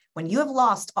When you have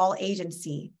lost all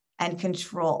agency and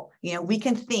control, we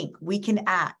can think, we can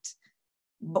act.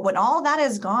 But when all that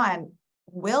is gone,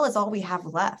 will is all we have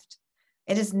left.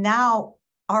 It is now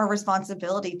our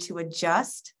responsibility to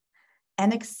adjust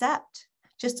and accept.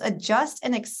 Just adjust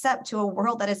and accept to a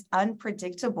world that is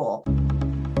unpredictable.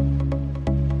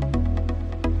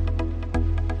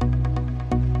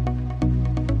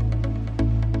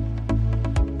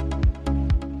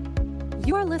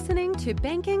 You're listening to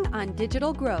Banking on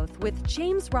Digital Growth with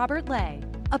James Robert Lay,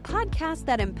 a podcast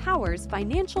that empowers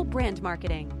financial brand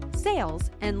marketing,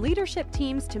 sales, and leadership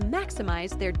teams to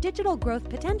maximize their digital growth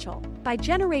potential by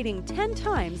generating 10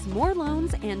 times more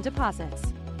loans and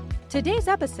deposits. Today's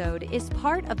episode is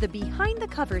part of the Behind the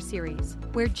Cover series,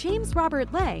 where James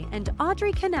Robert Lay and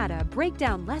Audrey Kanata break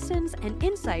down lessons and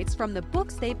insights from the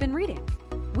books they've been reading.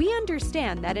 We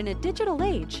understand that in a digital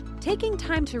age, taking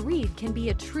time to read can be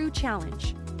a true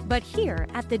challenge. But here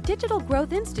at the Digital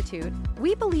Growth Institute,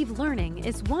 we believe learning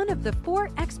is one of the 4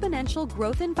 exponential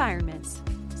growth environments.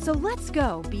 So let's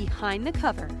go behind the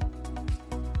cover.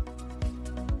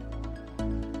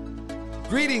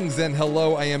 Greetings and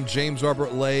hello, I am James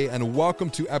Robert Lay, and welcome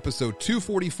to episode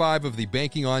 245 of the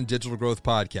Banking on Digital Growth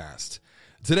podcast.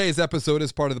 Today's episode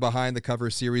is part of the Behind the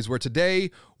Cover series, where today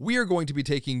we are going to be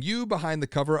taking you behind the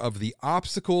cover of The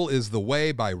Obstacle is the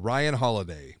Way by Ryan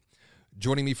Holiday.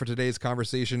 Joining me for today's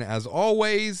conversation, as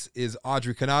always, is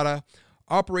Audrey Kanata,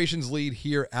 operations lead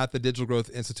here at the Digital Growth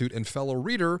Institute and fellow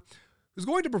reader, who's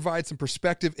going to provide some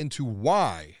perspective into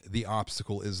why the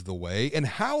obstacle is the way and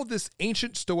how this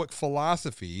ancient Stoic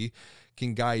philosophy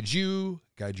can guide you,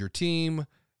 guide your team,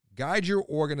 guide your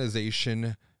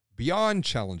organization beyond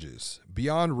challenges,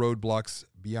 beyond roadblocks,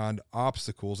 beyond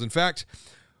obstacles. In fact,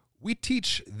 we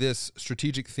teach this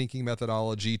strategic thinking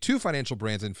methodology to financial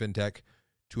brands in fintech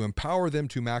to empower them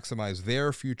to maximize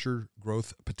their future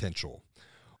growth potential.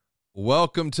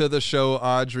 Welcome to the show,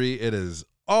 Audrey. It is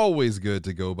always good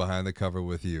to go behind the cover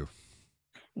with you.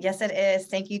 Yes, it is.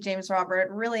 Thank you, James Robert.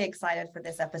 Really excited for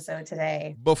this episode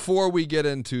today. Before we get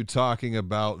into talking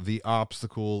about The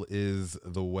Obstacle is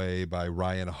the Way by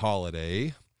Ryan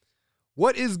Holiday,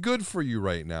 what is good for you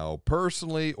right now,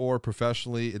 personally or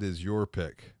professionally? It is your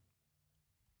pick.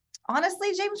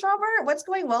 Honestly, James Robert, what's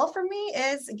going well for me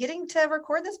is getting to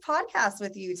record this podcast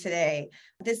with you today.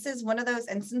 This is one of those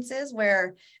instances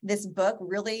where this book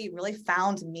really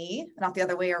found me, not the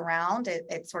other way around.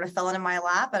 It sort of fell into my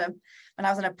lap, and I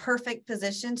was in a perfect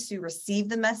position to receive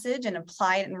the message and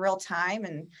apply it in real time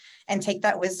and take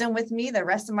that wisdom with me the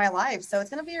rest of my life. So it's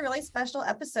going to be a really special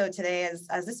episode today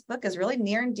as this book is really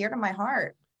near and dear to my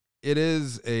heart. It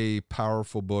is a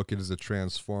powerful book. It is a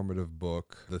transformative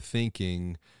book. The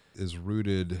thinking is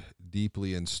rooted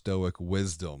deeply in Stoic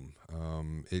wisdom.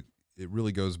 It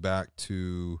really goes back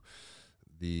to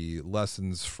the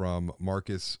lessons from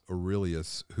Marcus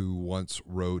Aurelius, who once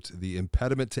wrote, "The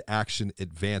impediment to action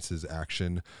advances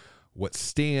action. What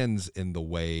stands in the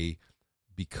way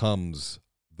becomes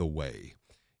the way."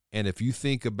 And if you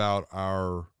think about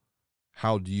our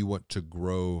 "how do you want to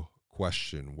grow"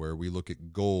 question, where we look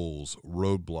at goals,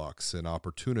 roadblocks, and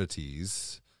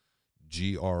opportunities,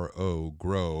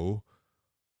 grow,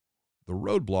 the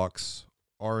roadblocks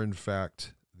are in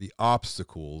fact the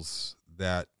obstacles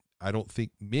that I don't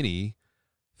think many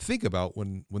think about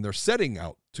when they're setting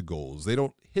out to goals. They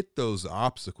don't hit those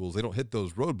obstacles, they don't hit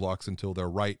those roadblocks until they're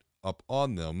right up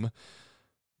on them.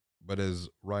 But as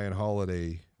Ryan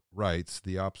Holiday writes,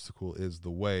 the obstacle is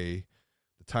the way,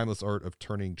 the timeless art of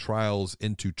turning trials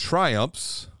into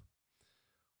triumphs.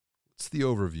 What's the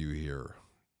overview here?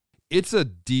 It's a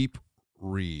deep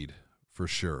read for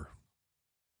sure.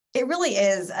 It really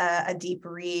is a deep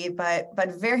read, but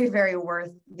very, very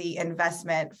worth the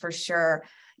investment for sure.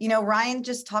 Ryan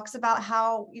just talks about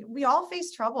how we all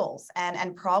face troubles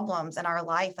and problems in our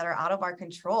life that are out of our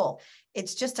control.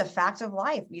 It's just a fact of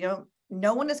life.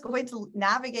 No one is going to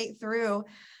navigate through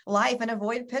life and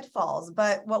avoid pitfalls.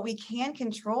 But what we can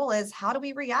control is, how do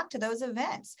we react to those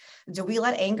events? Do we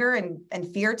let anger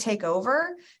and fear take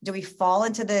over? Do we fall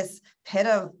into this pit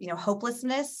of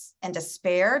hopelessness and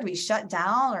despair? Do we shut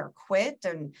down or quit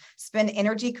and spend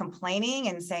energy complaining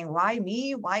and saying, why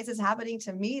me? Why is this happening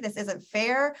to me? This isn't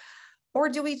fair. Or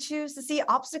do we choose to see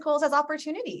obstacles as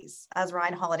opportunities, as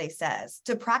Ryan Holiday says,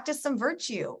 to practice some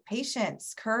virtue,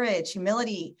 patience, courage,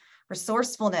 humility,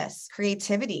 resourcefulness,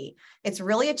 creativity? It's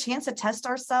really a chance to test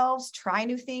ourselves, try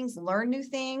new things, learn new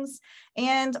things,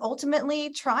 and ultimately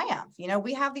triumph.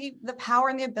 We have the power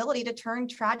and the ability to turn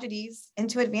tragedies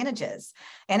into advantages.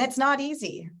 And it's not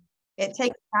easy. It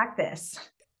takes practice.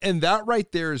 And that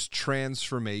right there is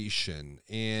transformation.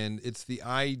 And it's the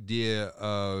idea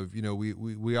of,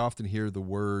 we often hear the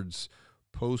words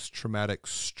post-traumatic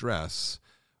stress,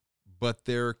 but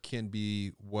there can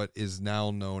be what is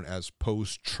now known as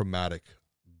post-traumatic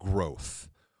growth.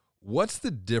 What's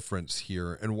the difference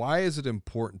here, and why is it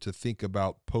important to think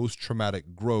about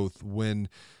post-traumatic growth when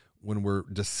we're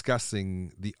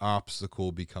discussing the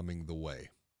obstacle becoming the way?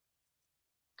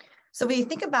 So when you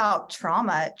think about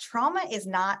trauma is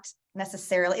not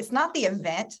necessarily, it's not the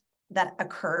event that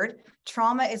occurred.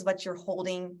 Trauma is what you're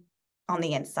holding on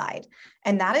the inside,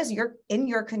 and that is in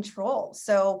your control.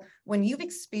 So when you've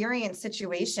experienced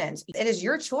situations, it is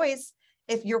your choice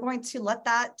if you're going to let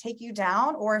that take you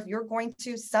down, or if you're going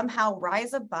to somehow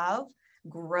rise above,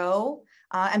 grow,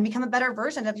 and become a better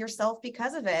version of yourself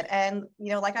because of it. And,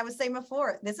 like I was saying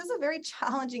before, this is a very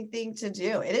challenging thing to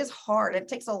do. It is hard. It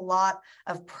takes a lot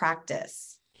of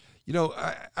practice.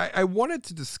 I wanted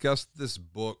to discuss this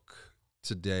book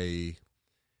today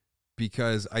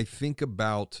because I think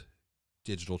about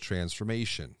digital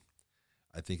transformation.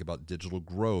 I think about digital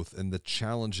growth and the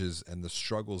challenges and the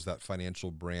struggles that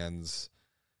financial brands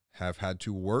have had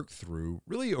to work through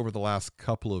really over the last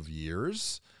couple of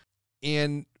years.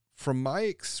 And from my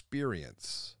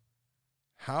experience,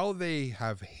 how they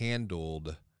have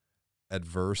handled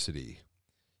adversity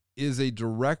is a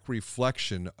direct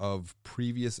reflection of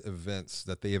previous events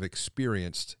that they have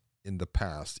experienced in the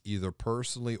past, either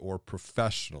personally or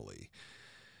professionally.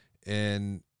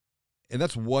 And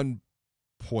that's one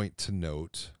point to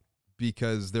note,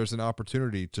 because there's an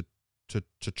opportunity to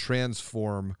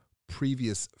transform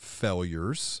previous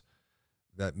failures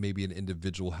that maybe an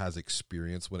individual has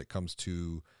experienced when it comes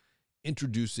to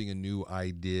introducing a new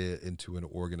idea into an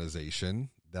organization.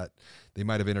 That they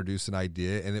might have introduced an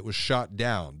idea and it was shot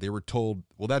down. They were told,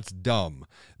 well, that's dumb.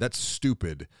 That's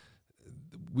stupid.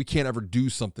 We can't ever do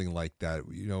something like that.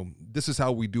 This is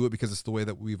how we do it because it's the way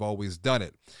that we've always done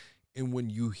it. And when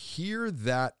you hear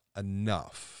that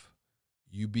enough,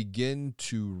 you begin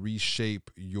to reshape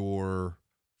your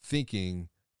thinking.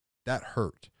 That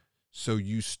hurt. So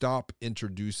you stop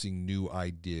introducing new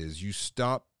ideas. You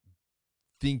stop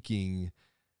thinking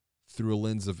through a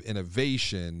lens of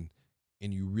innovation,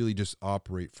 and you really just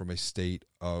operate from a state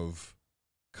of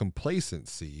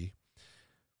complacency.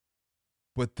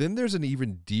 But then there's an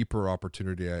even deeper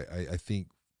opportunity, I think,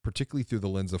 particularly through the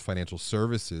lens of financial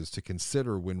services, to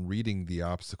consider when reading The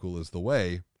Obstacle is the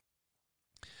Way.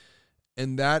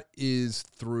 And that is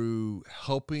through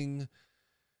helping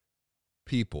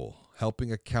people,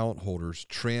 helping account holders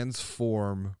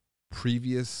transform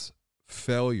previous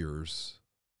failures,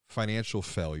 financial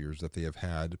failures that they have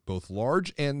had, both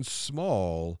large and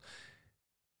small,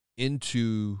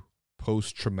 into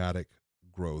post-traumatic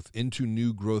growth, into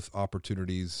new growth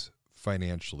opportunities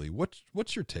financially.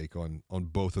 What's your take on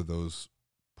both of those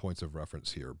points of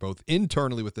reference here, both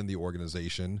internally within the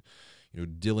organization,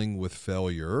 dealing with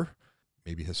failure,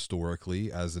 maybe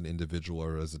historically as an individual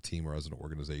or as a team or as an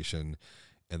organization,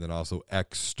 and then also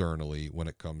externally when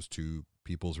it comes to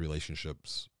people's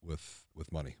relationships with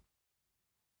money?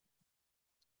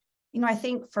 I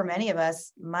think for many of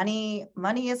us, money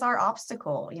is our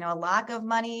obstacle. A lack of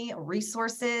money,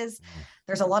 resources.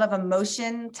 There's a lot of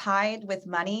emotion tied with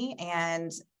money.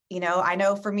 And, I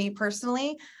know for me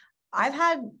personally, I've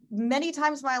had many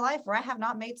times in my life where I have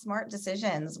not made smart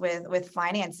decisions with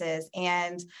finances.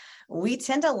 And we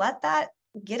tend to let that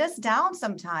get us down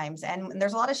sometimes. And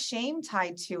there's a lot of shame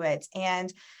tied to it,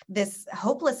 and this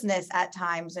hopelessness at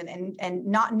times, and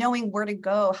not knowing where to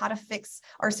go, how to fix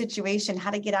our situation,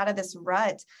 how to get out of this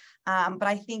rut. But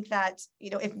I think that,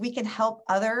 if we can help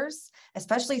others,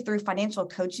 especially through financial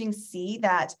coaching, see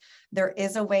that there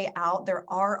is a way out, there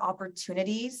are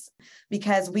opportunities,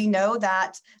 because we know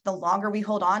that the longer we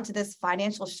hold on to this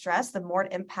financial stress, the more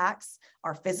it impacts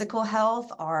our physical health,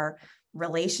 our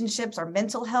relationships, our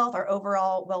mental health, our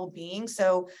overall well-being.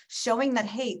 So showing that,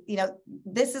 hey,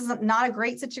 this is not a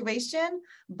great situation,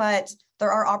 but there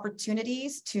are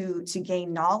opportunities to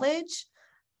gain knowledge,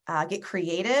 get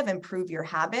creative, improve your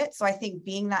habits. So I think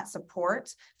being that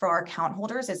support for our account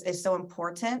holders is so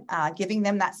important, giving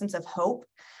them that sense of hope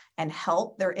and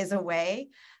help. There is a way,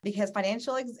 because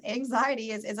financial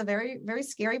anxiety is a very, very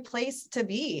scary place to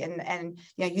be. And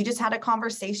you just had a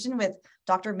conversation with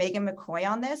Dr. Megan McCoy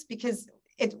on this, because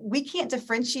we can't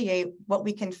differentiate what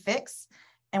we can fix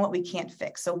and what we can't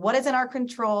fix. So what is in our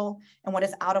control and what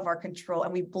is out of our control?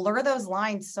 And we blur those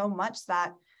lines so much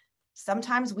that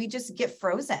sometimes we just get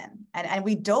frozen and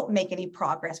we don't make any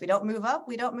progress. We don't move up,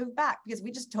 we don't move back, because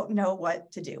we just don't know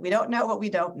what to do. We don't know what we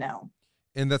don't know.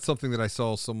 And that's something that I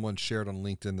saw someone shared on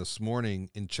LinkedIn this morning.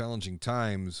 In challenging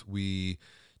times, we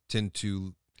tend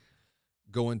to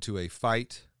go into a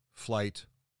fight, flight,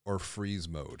 or freeze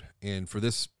mode. And for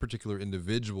this particular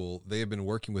individual, they have been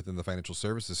working within the financial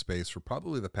services space for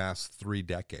probably the past 3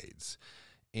 decades.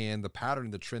 And the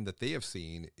pattern, the trend that they have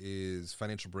seen is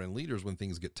financial brand leaders, when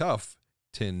things get tough,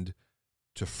 tend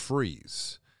to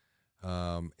freeze.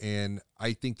 And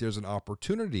I think there's an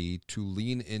opportunity to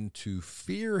lean into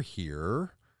fear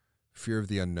here, fear of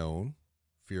the unknown,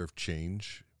 fear of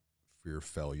change, fear of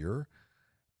failure.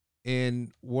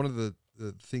 And one of the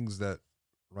things that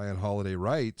Ryan Holiday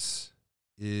writes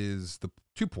is the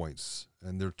 2 points,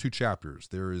 and there are 2 chapters.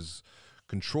 There is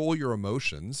control your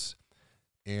emotions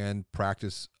and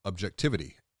practice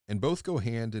objectivity, and both go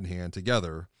hand in hand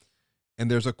together.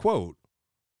 And there's a quote,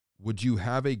 "Would you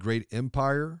have a great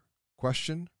empire?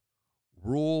 Question.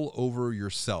 Rule over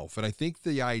yourself." And I think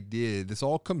the idea, this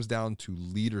all comes down to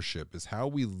leadership, is how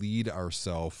we lead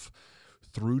ourselves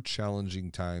through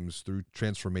challenging times, through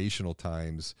transformational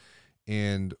times.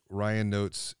 And Ryan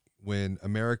notes, when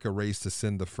America raced to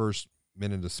send the first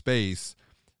men into space,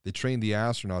 they trained the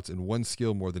astronauts in one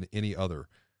skill more than any other: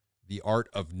 the art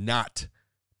of not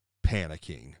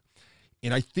panicking.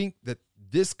 And I think that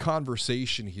this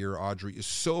conversation here, Audrey, is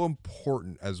so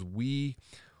important as we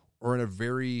are in a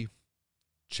very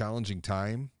challenging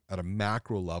time at a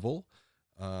macro level.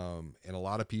 And a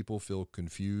lot of people feel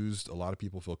confused. A lot of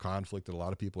people feel conflicted. A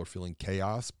lot of people are feeling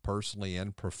chaos personally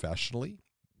and professionally,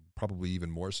 probably even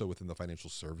more so within the financial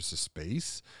services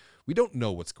space. We don't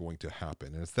know what's going to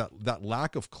happen. And it's that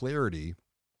lack of clarity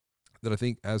that I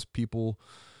think has people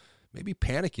maybe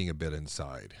panicking a bit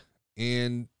inside.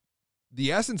 And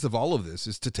the essence of all of this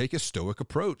is to take a stoic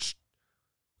approach.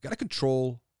 We've got to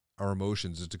control our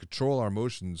emotions. And to control our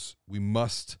emotions, we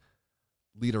must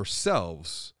lead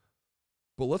ourselves.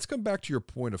 But let's come back to your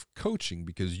point of coaching,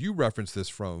 because you referenced this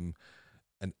from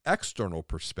an external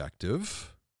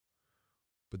perspective.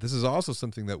 But this is also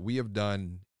something that we have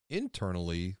done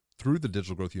internally through the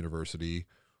Digital Growth University,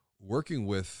 working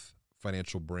with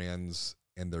financial brands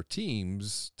and their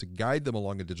teams to guide them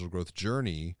along a digital growth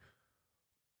journey.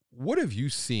 What have you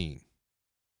seen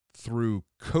through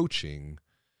coaching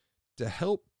to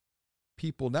help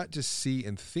people not just see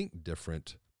and think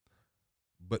different,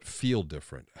 but feel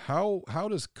different? How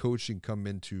does coaching come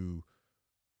into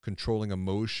controlling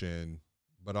emotion,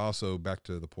 but also, back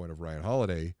to the point of Ryan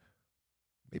Holiday,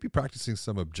 maybe practicing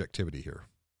some objectivity here?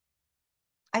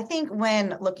 I think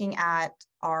when looking at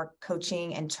our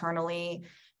coaching internally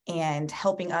and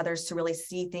helping others to really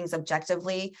see things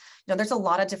objectively, there's a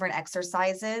lot of different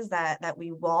exercises that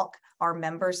we walk our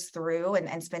members through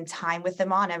and spend time with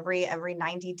them on every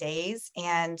 90 days.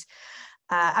 And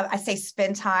I say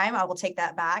spend time, I will take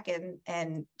that back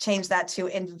and change that to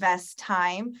invest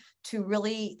time to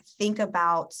really think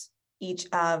about each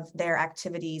of their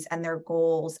activities and their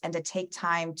goals, and to take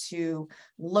time to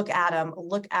look at them,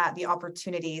 look at the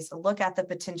opportunities, look at the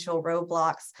potential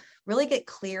roadblocks, really get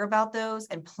clear about those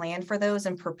and plan for those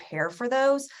and prepare for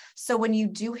those. So when you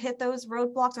do hit those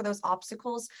roadblocks or those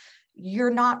obstacles,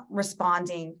 you're not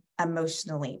responding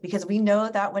emotionally, because we know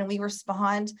that when we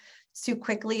respond too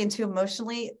quickly and too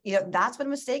emotionally, that's when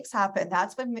mistakes happen.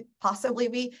 That's when possibly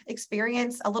we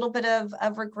experience a little bit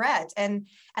of regret. And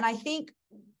I think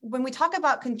when we talk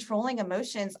about controlling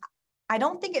emotions, I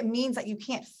don't think it means that you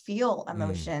can't feel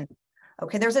emotion.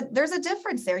 Okay, there's a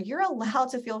difference there. You're allowed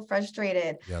to feel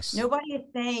frustrated. Yes. Nobody is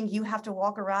saying you have to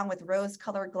walk around with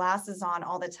rose-colored glasses on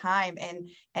all the time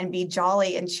and be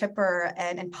jolly and chipper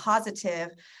and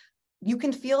positive. You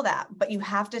can feel that, but you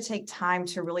have to take time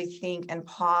to really think and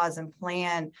pause and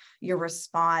plan your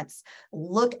response.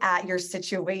 Look at your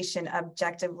situation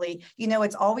objectively.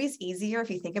 It's always easier,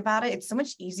 if you think about it, it's so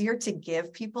much easier to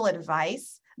give people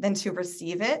advice than to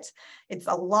receive it. It's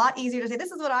a lot easier to say,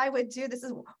 this is what I would do.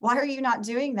 Why are you not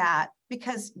doing that?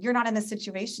 Because you're not in the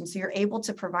situation. So you're able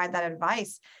to provide that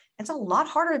advice. It's a lot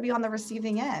harder to be on the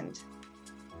receiving end.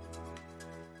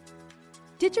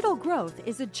 Digital growth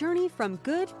is a journey from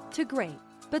good to great,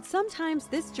 but sometimes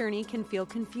this journey can feel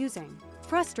confusing,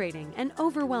 frustrating, and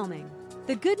overwhelming.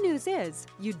 The good news is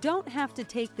you don't have to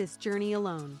take this journey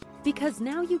alone, because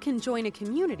now you can join a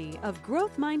community of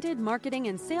growth-minded marketing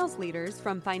and sales leaders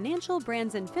from financial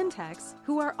brands and fintechs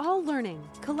who are all learning,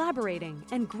 collaborating,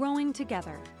 and growing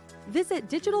together. Visit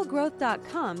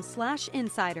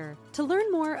digitalgrowth.com/insider to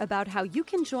learn more about how you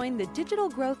can join the Digital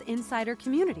Growth Insider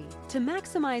community to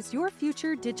maximize your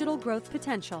future digital growth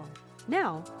potential.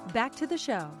 Now, back to the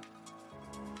show.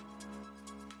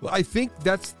 Well, I think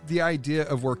that's the idea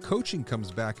of where coaching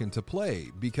comes back into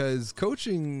play, because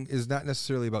coaching is not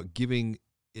necessarily about giving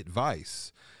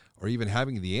advice or even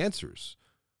having the answers.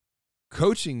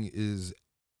 Coaching is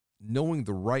knowing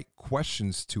the right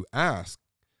questions to ask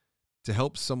to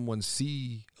help someone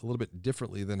see a little bit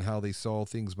differently than how they saw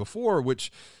things before,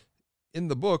 which in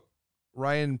the book,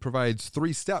 Ryan provides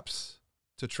 3 steps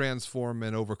to transform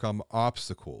and overcome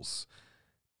obstacles.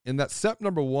 And that step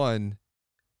number 1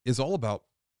 is all about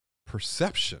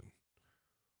perception.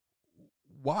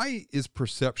 Why is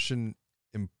perception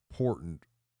important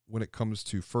when it comes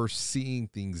to first seeing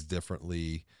things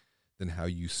differently than how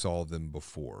you saw them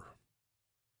before?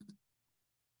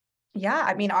 Yeah,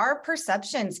 I mean, our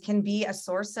perceptions can be a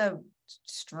source of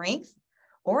strength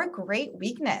or a great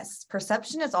weakness.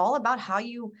 Perception is all about how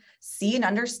you see and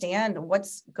understand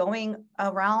what's going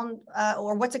around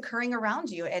or what's occurring around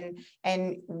you.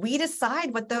 And we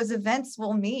decide what those events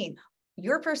will mean.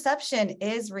 Your perception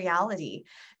is reality.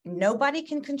 Nobody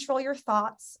can control your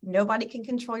thoughts. Nobody can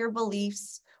control your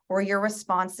beliefs or your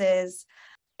responses.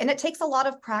 And it takes a lot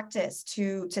of practice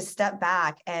to step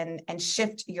back and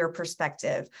shift your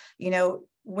perspective. You know,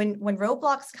 when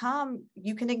roadblocks come,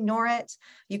 you can ignore it,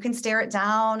 you can stare it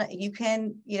down, you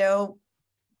can,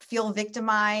 feel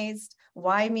victimized.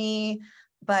 Why me?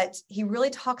 But he really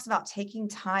talks about taking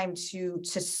time to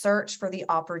search for the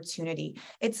opportunity.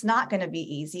 It's not going to be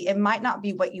easy. It might not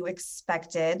be what you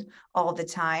expected all the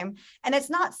time. And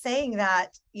it's not saying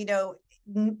that,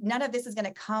 none of this is going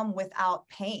to come without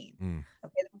pain.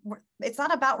 Okay? It's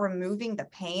not about removing the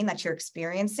pain that you're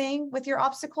experiencing with your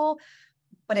obstacle,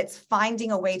 but it's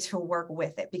finding a way to work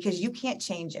with it because you can't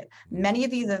change it. Many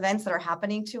of these events that are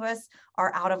happening to us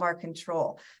are out of our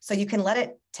control. So you can let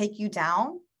it take you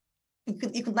down.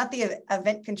 You can let the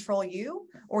event control you,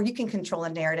 or you can control the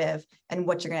narrative and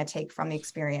what you're going to take from the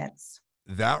experience.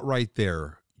 That right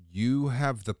there, you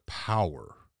have the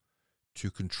power to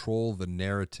control the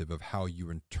narrative of how you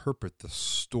interpret the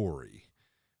story.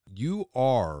 You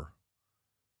are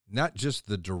not just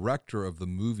the director of the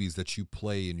movies that you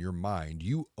play in your mind.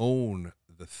 You own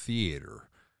the theater,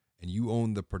 and you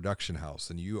own the production house,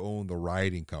 and you own the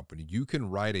writing company. You can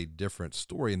write a different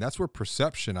story, and that's where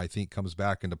perception, I think, comes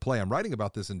back into play. I'm writing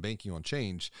about this in Banking on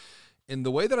Change. And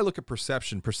the way that I look at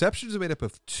perception is made up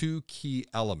of 2 key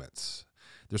elements.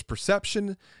 There's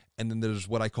perception, and then there's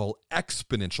what I call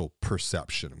exponential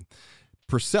perception.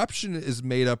 Perception is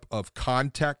made up of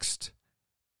context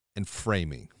and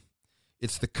framing.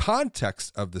 It's the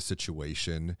context of the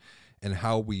situation and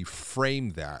how we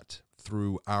frame that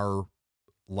through our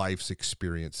life's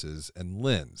experiences and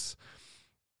lens.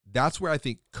 That's where I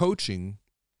think coaching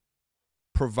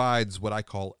provides what I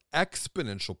call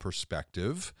exponential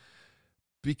perspective,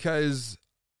 because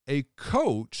a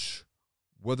coach,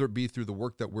 whether it be through the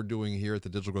work that we're doing here at the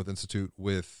Digital Growth Institute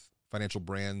with financial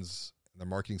brands and the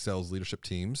marketing, sales, leadership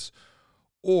teams,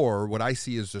 or what I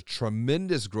see as a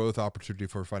tremendous growth opportunity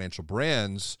for financial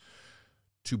brands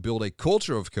to build a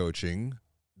culture of coaching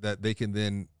that they can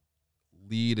then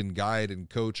lead and guide and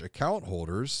coach account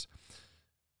holders,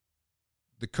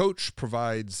 the coach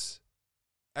provides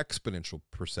exponential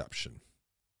perception,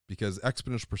 because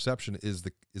exponential perception is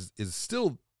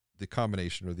still the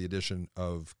combination or the addition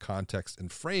of context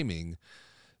and framing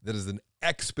that is then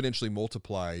exponentially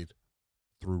multiplied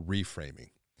through reframing.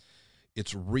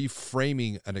 It's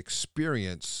reframing an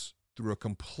experience through a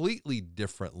completely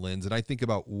different lens. And I think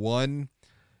about one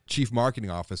chief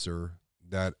marketing officer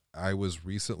that I was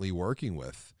recently working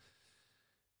with,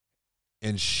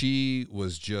 and she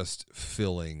was just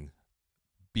feeling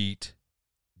beat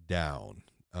down.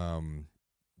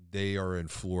 They are in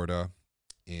Florida,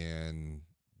 and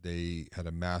they had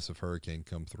a massive hurricane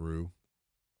come through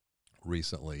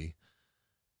recently.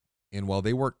 And while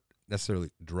they weren't necessarily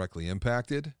directly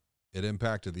impacted, it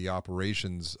impacted the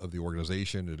operations of the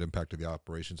organization. It impacted the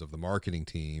operations of the marketing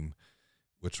team,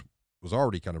 which was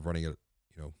already kind of running at,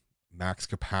 max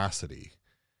capacity.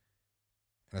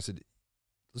 And I said,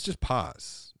 let's just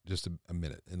pause just a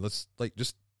minute, and let's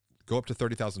just go up to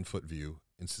 30,000 foot view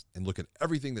and look at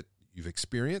everything that you've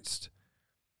experienced,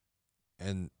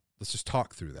 and let's just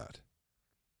talk through that.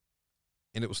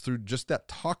 And it was through just that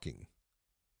talking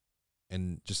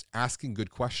and just asking good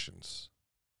questions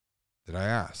that I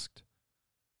asked,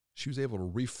 she was able to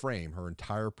reframe her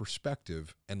entire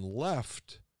perspective and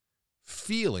left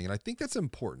feeling, and I think that's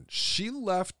important, she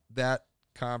left that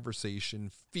conversation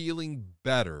feeling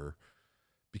better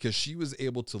because she was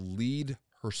able to lead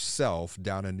herself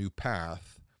down a new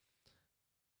path,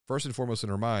 first and foremost in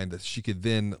her mind, that she could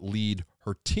then lead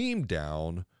her team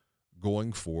down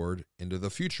going forward into the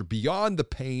future beyond the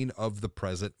pain of the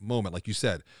present moment. Like you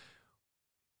said,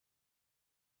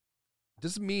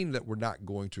 doesn't mean that we're not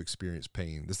going to experience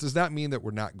pain. This does not mean that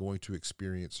we're not going to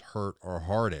experience hurt or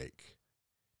heartache.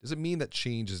 Doesn't mean that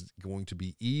change is going to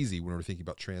be easy when we're thinking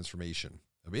about transformation.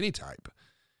 of any type.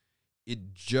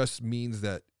 It just means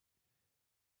that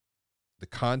the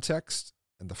context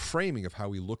and the framing of how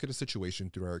we look at a situation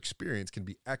through our experience can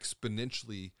be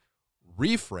exponentially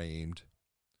reframed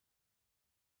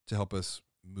to help us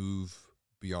move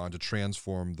beyond, to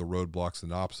transform the roadblocks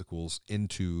and obstacles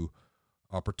into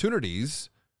opportunities.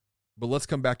 But let's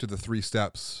come back to the 3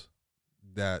 steps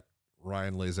that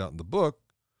Ryan lays out in the book.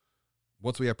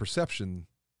 Once we have perception,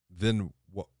 then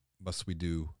what must we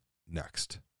do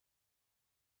next?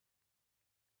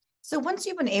 So once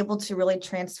you've been able to really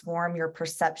transform your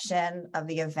perception of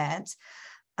the event,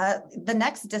 the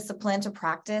next discipline to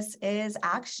practice is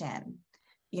action.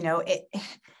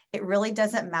 It really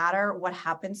doesn't matter what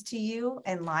happens to you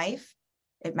in life.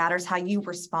 It matters how you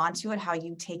respond to it, how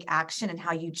you take action, and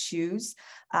how you choose.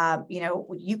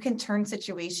 You can turn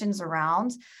situations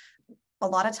around. A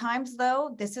lot of times,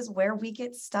 though, this is where we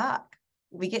get stuck.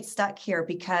 We get stuck here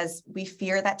because we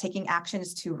fear that taking action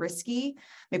is too risky.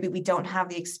 Maybe we don't have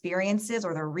the experiences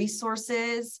or the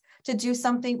resources to do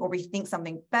something, or we think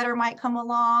something better might come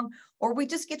along, or we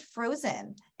just get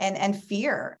frozen and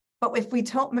fear. But if we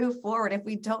don't move forward, if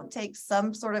we don't take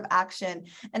some sort of action,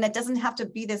 and it doesn't have to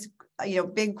be this,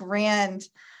 big grand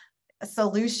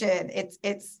solution,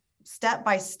 it's step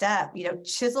by step,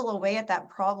 chisel away at that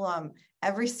problem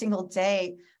every single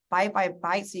day, bite by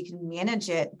bite, so you can manage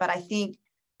it. But I think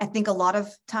a lot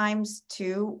of times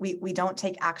too, we don't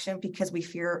take action because we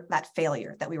fear that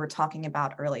failure that we were talking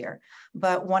about earlier.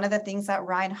 But one of the things that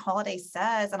Ryan Holiday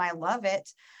says, and I love it,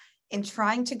 in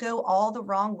trying to go all the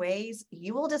wrong ways,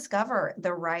 you will discover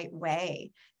the right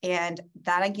way. And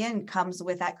that again comes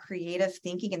with that creative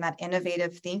thinking and that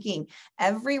innovative thinking.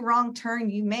 Every wrong turn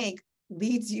you make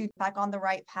leads you back on the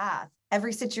right path.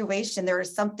 Every situation, there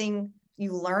is something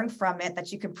you learn from it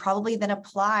that you could probably then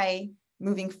apply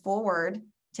moving forward,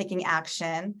 taking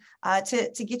action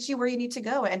to get you where you need to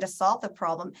go and to solve the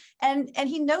problem. And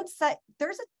he notes that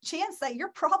there's a chance that your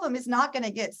problem is not going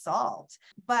to get solved,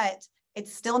 but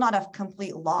it's still not a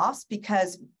complete loss,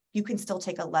 because you can still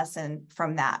take a lesson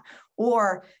from that,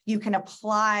 or you can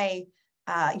apply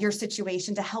your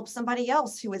situation to help somebody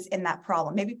else who is in that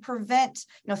problem, maybe prevent,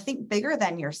 think bigger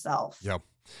than yourself. Yeah.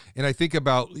 And I think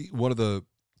about one of the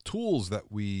tools that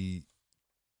we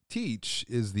teach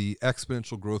is the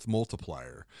exponential growth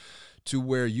multiplier, to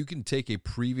where you can take a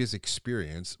previous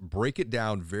experience, break it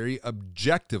down very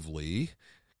objectively.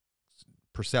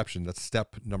 Perception, that's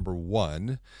step number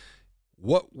 1.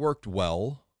 What worked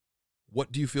well?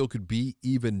 What do you feel could be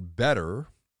even better?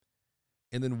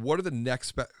 And then what are the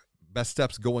next best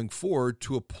steps going forward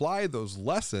to apply those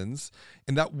lessons?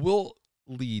 And that will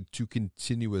lead to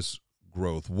continuous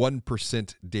growth,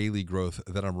 1% daily growth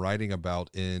that I'm writing about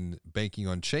in Banking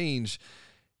on Change.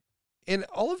 And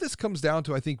all of this comes down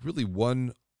to, I think, really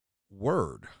one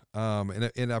word.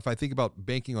 And if I think about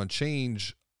Banking on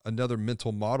Change, another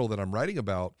mental model that I'm writing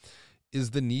about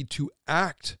is the need to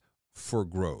act for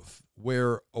growth,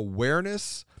 where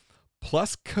awareness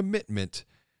plus commitment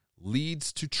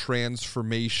leads to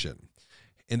transformation.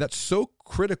 And that's so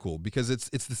critical, because it's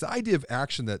this idea of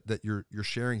action that you're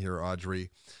sharing here, Audrey.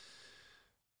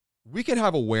 We can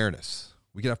have awareness,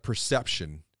 we can have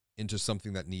perception into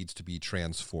something that needs to be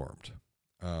transformed.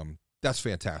 That's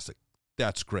fantastic.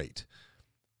 That's great.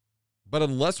 But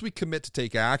unless we commit to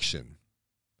take action,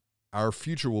 our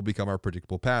future will become our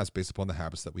predictable past based upon the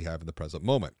habits that we have in the present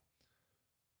moment.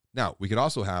 Now, we can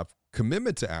also have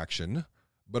commitment to action,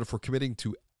 but if we're committing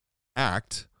to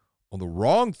act on the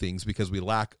wrong things because we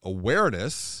lack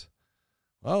awareness,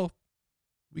 well,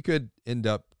 we could end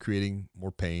up creating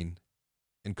more pain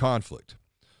and conflict.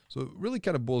 So it really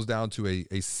kind of boils down to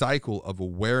a cycle of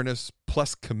awareness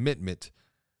plus commitment.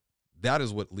 That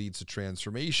is what leads to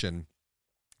transformation.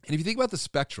 And if you think about the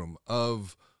spectrum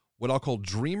of what I'll call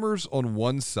dreamers on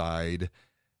one side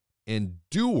and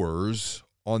doers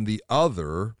on the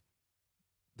other,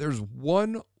 there's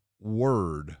one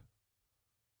word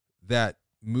that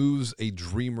moves a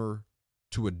dreamer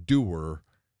to a doer,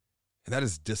 and that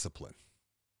is discipline.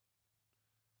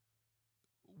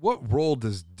 What role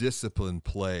does discipline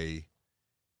play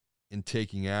in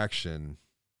taking action?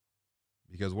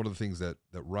 Because one of the things that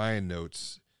Ryan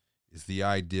notes is the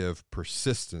idea of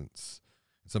persistence.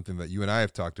 Something that you and I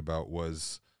have talked about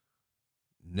was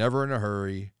never in a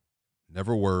hurry,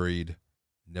 never worried,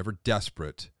 never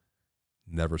desperate,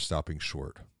 never stopping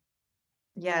short.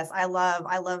 Yes, I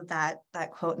love that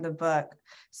quote in the book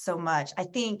so much. I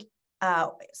think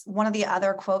one of the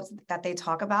other quotes that they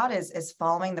talk about is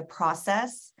following the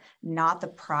process, not the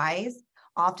prize.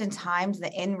 oftentimes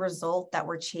the end result that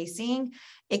we're chasing,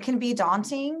 it can be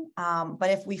daunting. But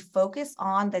if we focus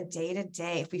on the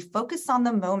day-to-day, if we focus on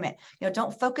the moment,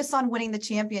 don't focus on winning the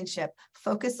championship,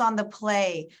 focus on the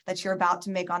play that you're about to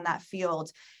make on that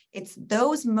field. It's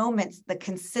those moments, the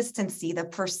consistency, the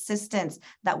persistence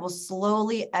that will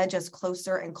slowly edge us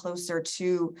closer and closer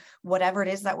to whatever it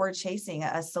is that we're chasing,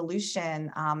 a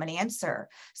solution, an answer.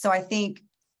 So I think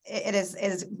it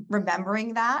is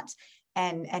remembering that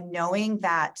and knowing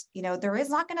that, there is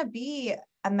not going to be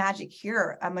a magic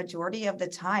cure a majority of the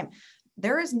time.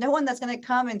 There is no one that's going to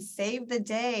come and save the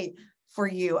day for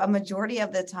you a majority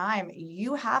of the time.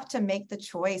 You have to make the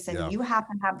choice, and you have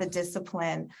to have the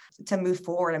discipline to move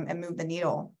forward and move the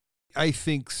needle. I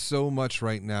think so much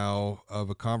right now of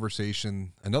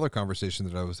another conversation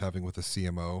that I was having with a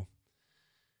CMO,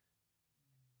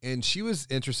 and she was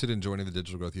interested in joining the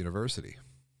Digital Growth University.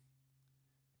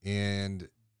 And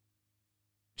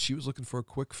she was looking for a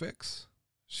quick fix.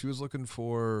 She was looking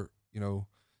for,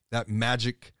 that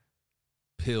magic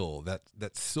pill, that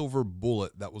silver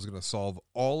bullet that was going to solve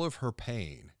all of her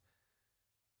pain.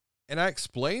 And I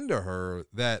explained to her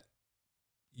that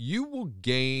you will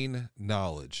gain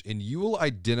knowledge and you will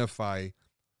identify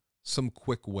some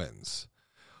quick wins.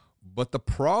 But the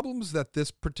problems that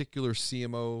this particular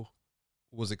CMO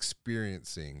was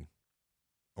experiencing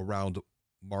around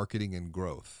marketing and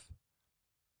growth,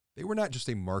 they were not just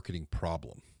a marketing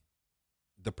problem.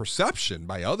 The perception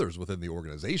by others within the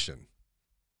organization,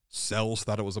 sales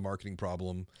thought it was a marketing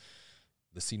problem.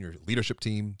 The senior leadership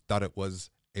team thought it was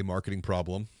a marketing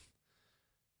problem.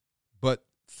 But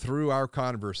through our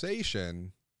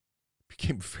conversation, it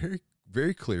became very,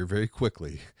 very clear very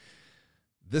quickly,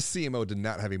 this CMO did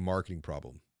not have a marketing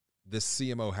problem. This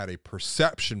CMO had a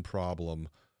perception problem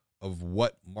of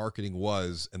what marketing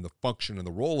was and the function and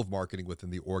the role of marketing within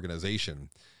the organization.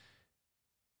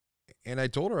 And I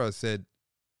told her, I said,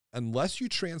 unless you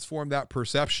transform that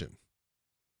perception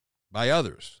by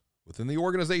others within the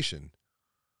organization,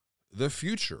 the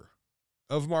future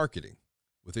of marketing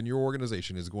within your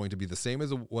organization is going to be the same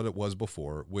as what it was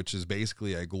before, which is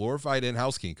basically a glorified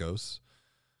in-house Kinko's,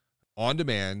 on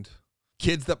demand,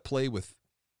 kids that play with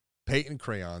paint and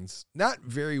crayons, not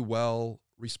very well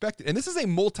respected. And this is a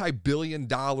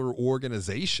multi-billion-dollar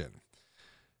organization.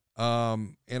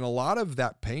 And a lot of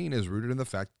that pain is rooted in the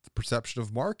fact that the perception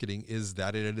of marketing is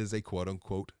that it is a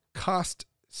quote-unquote cost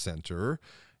center.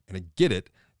 And I get it.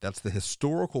 That's the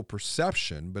historical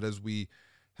perception. But as we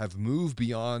have moved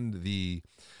beyond the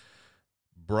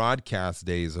broadcast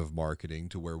days of marketing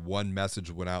to where one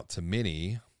message went out to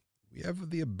many, we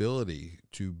have the ability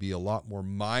to be a lot more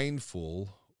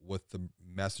mindful with the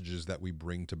messages that we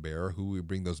bring to bear, who we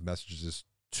bring those messages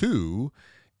to,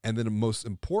 and then most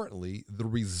importantly, the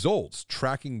results,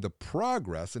 tracking the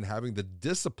progress and having the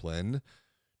discipline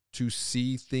to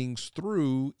see things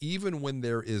through even when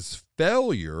there is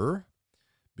failure.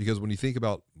 Because when you think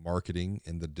about marketing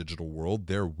in the digital world,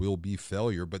 there will be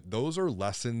failure, but those are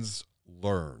lessons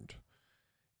learned.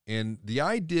 And the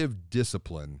idea of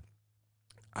discipline,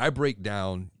 I break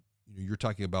down, you're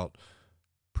talking about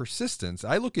persistence.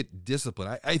 I look at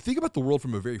discipline. I think about the world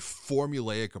from a very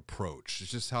formulaic approach.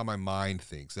 It's just how my mind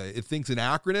thinks. It thinks in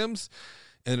acronyms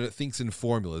and it thinks in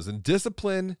formulas. And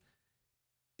discipline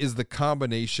is the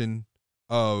combination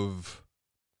of,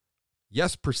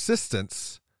 yes,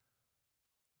 persistence,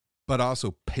 but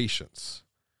also patience.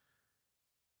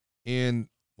 And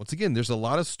once again, there's a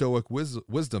lot of Stoic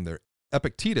wisdom there.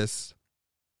 Epictetus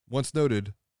once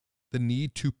noted the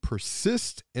need to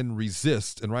persist and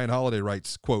resist. And Ryan Holiday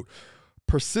writes, quote,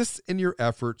 persist in your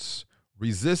efforts,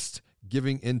 resist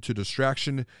giving into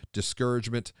distraction,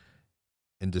 discouragement,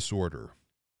 and disorder.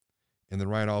 And then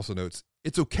Ryan also notes,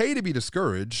 it's okay to be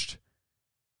discouraged.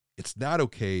 It's not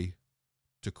okay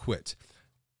to quit.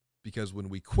 Because when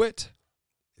we quit,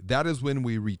 that is when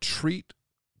we retreat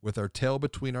with our tail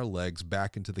between our legs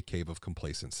back into the cave of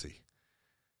complacency.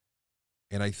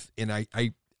 And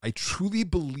I truly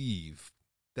believe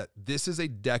that this is a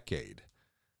decade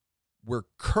where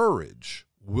courage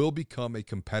will become a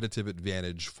competitive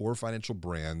advantage for financial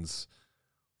brands,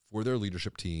 for their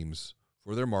leadership teams,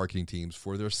 for their marketing teams,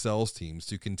 for their sales teams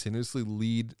to continuously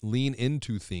lean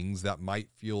into things that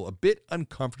might feel a bit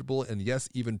uncomfortable and, yes,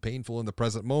 even painful in the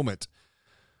present moment.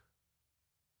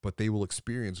 But they will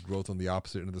experience growth on the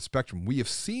opposite end of the spectrum. We have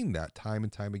seen that time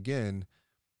and time again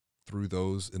through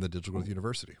those in the Digital Growth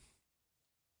University.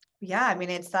 Yeah, I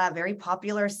mean, it's that very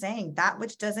popular saying, that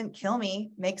which doesn't kill me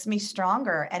makes me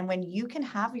stronger. And when you can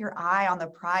have your eye on the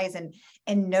prize and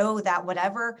know that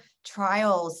whatever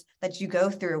trials that you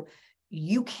go through,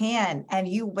 you can and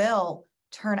you will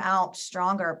turn out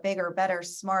stronger, bigger, better,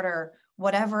 smarter,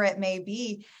 whatever it may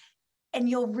be. And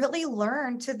you'll really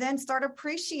learn to then start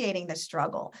appreciating the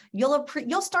struggle.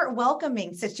 You'll start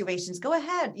welcoming situations. Go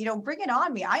ahead, bring it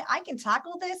on me. I can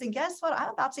tackle this. And guess what? I'm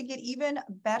about to get even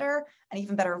better, an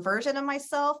even better version of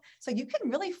myself. So you can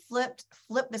really flip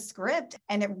the script,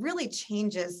 and it really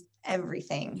changes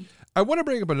everything. I want to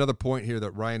bring up another point here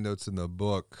that Ryan notes in the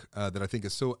book that I think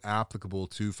is so applicable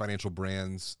to financial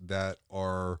brands that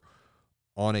are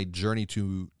on a journey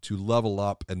to level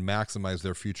up and maximize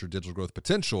their future digital growth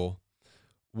potential,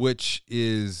 which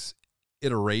is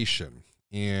iteration.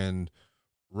 And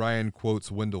Ryan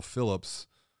quotes Wendell Phillips,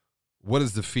 "What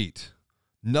is defeat?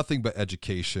 Nothing but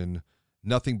education,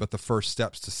 nothing but the first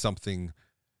steps to something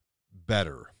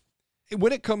better." And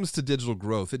when it comes to digital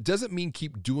growth, it doesn't mean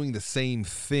keep doing the same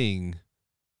thing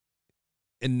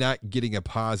and not getting a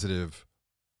positive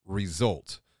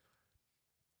result.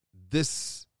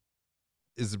 This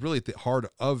is really at the heart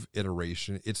of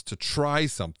iteration. It's to try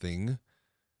something,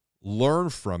 learn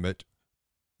from it,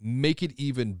 make it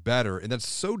even better. And that's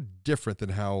so different than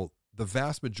how the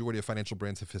vast majority of financial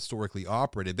brands have historically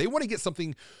operated. They want to get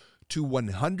something to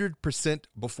 100%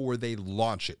 before they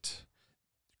launch it.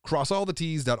 Cross all the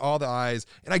T's, dot all the I's.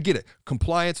 And I get it.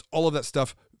 Compliance, all of that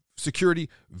stuff, security,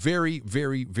 very,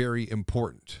 very, very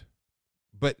important.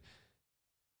 But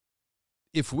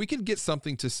if we can get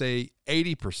something to say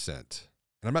 80%,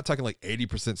 and I'm not talking like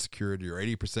 80% security or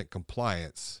 80%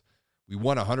 compliance, we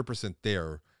want 100%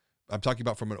 there. I'm talking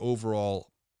about from an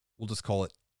overall, we'll just call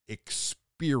it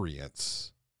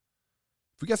experience.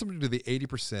 If we got something to the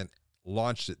 80%,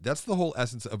 launched it, that's the whole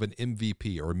essence of an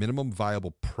MVP, or a minimum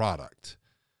viable product.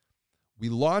 We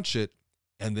launch it,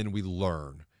 and then we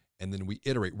learn, and then we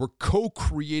iterate. We're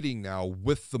co-creating now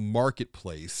with the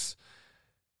marketplace.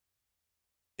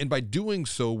 And by doing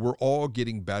so, we're all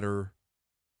getting better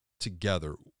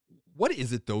together. What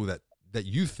is it, though, that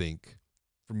you think,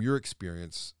 from your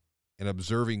experience and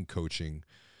observing coaching,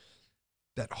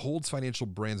 that holds financial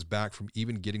brands back from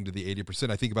even getting to the 80%?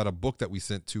 I think about a book that we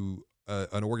sent to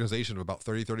an organization of about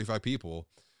 30, 35 people,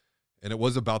 and it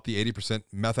was about the 80%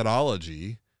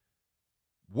 methodology.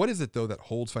 What is it, though, that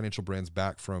holds financial brands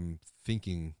back from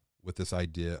thinking with this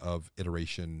idea of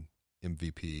iteration,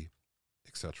 MVP,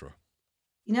 etc.?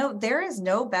 There is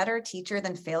no better teacher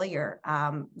than failure.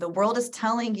 The world is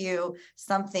telling you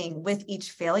something with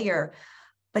each failure,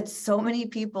 but so many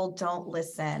people don't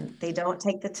listen. They don't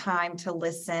take the time to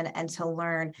listen and to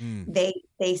learn.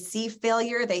 They see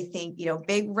failure. They think,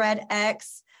 big red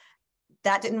X,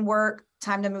 that didn't work,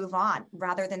 time to move on,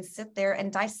 rather than sit there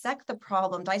and dissect the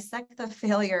problem, dissect the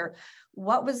failure.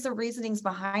 What was the reasonings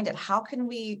behind it? How can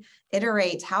we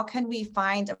iterate? How can we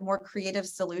find a more creative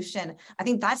solution? I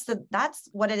think that's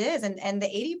what it is. And the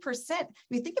 80%, if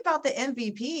you think about the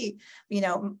MVP,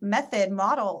 method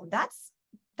model, that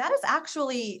is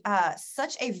actually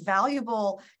such a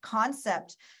valuable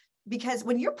concept. Because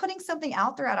when you're putting something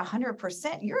out there at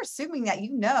 100%, you're assuming that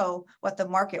you know what the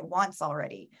market wants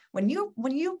already. When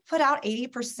you put out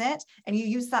 80% and you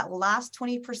use that last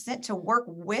 20% to work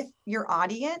with your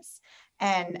audience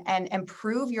and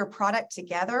improve your product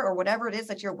together, or whatever it is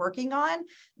that you're working on,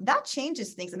 that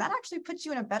changes things. And that actually puts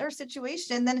you in a better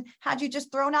situation than had you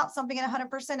just thrown out something at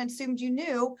 100% and assumed you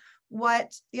knew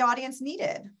what the audience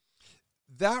needed.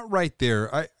 That right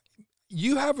there,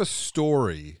 you have a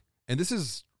story, and this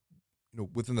is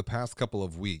within the past couple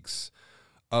of weeks,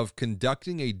 of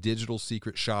conducting a digital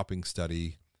secret shopping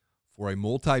study for a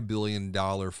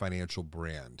multi-billion-dollar financial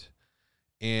brand.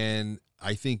 And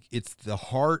I think it's the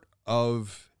heart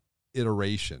of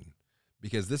iteration,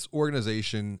 because this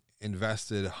organization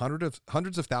invested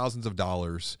hundreds of thousands of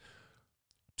dollars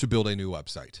to build a new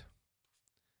website.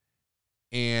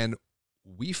 And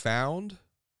we found,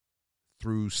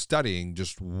 through studying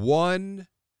just one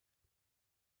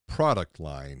product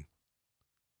line,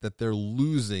 that they're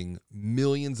losing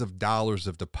millions of dollars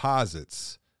of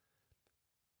deposits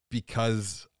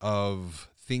because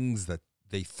of things that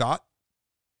they thought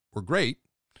were great.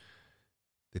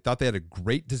 They thought they had a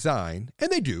great design,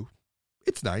 and they do.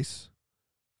 It's nice.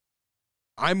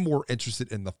 I'm more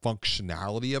interested in the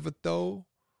functionality of it, though,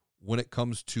 when it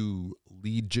comes to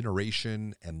lead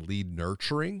generation and lead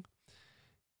nurturing.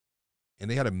 And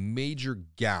they had a major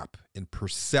gap in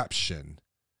perception.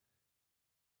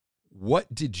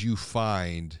 What did you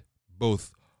find,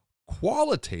 both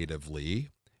qualitatively,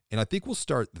 and I think we'll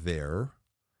start there,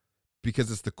 because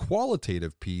it's the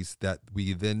qualitative piece that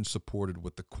we then supported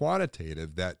with the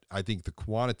quantitative, that I think the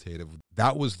quantitative,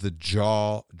 that was the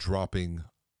jaw-dropping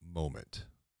moment,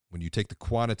 when you take the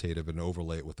quantitative and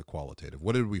overlay it with the qualitative.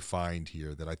 What did we find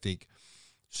here that I think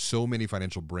so many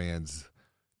financial brands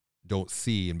don't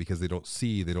see, and because they don't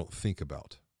see, they don't think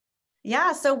about?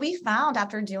 Yeah, so we found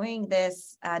after doing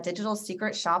this digital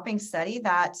secret shopping study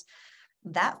that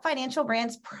financial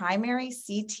brand's primary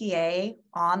CTA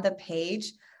on the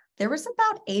page, there was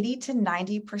about 80 to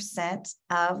 90%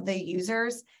 of the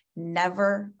users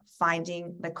never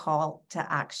finding the call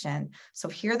to action. So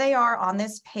here they are on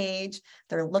this page,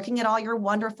 they're looking at all your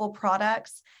wonderful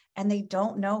products and they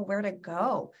don't know where to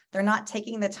go. They're not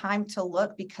taking the time to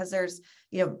look because there's,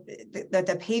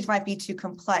 the page might be too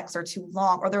complex or too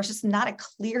long, or there's just not a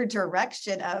clear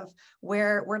direction of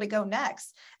where to go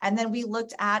next. And then we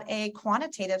looked at a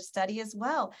quantitative study as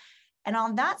well. And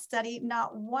on that study,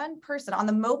 not one person, on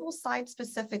the mobile side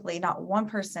specifically, not one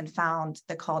person found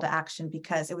the call to action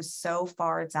because it was so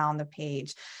far down the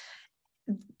page.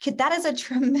 That is a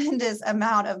tremendous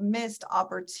amount of missed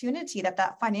opportunity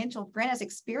that financial brand is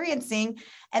experiencing,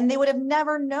 and they would have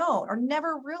never known or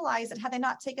never realized it had they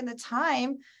not taken the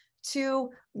time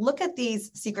to look at these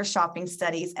secret shopping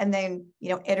studies and then,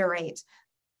 iterate,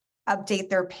 update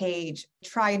their page,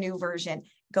 try a new version,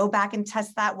 go back and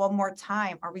test that one more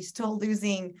time. Are we still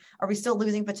losing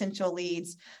potential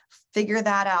leads? Figure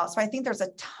that out. So I think there's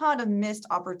a ton of missed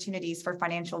opportunities for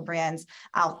financial brands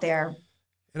out there.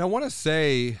 And I want to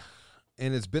say,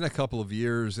 and it's been a couple of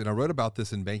years, and I wrote about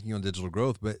this in Banking on Digital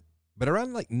Growth, but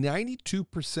around like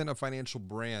 92% of financial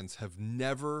brands have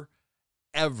never,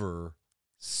 ever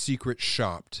secret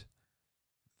shopped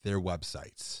their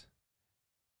websites.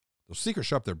 They'll secret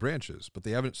shop their branches, but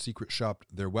they haven't secret shopped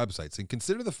their websites. And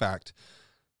consider the fact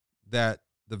that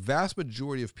the vast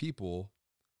majority of people,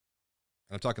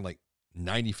 and I'm talking like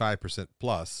 95%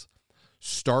 plus,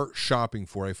 start shopping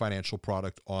for a financial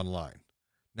product online.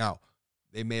 Now,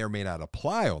 they may or may not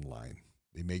apply online.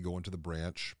 They may go into the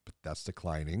branch, but that's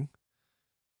declining.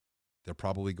 They're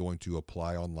probably going to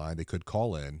apply online. They could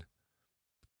call in,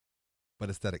 but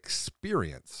it's that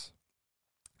experience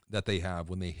that they have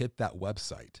when they hit that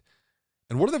website.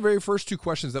 And one of the very first two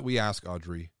questions that we ask,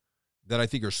 Audrey, that I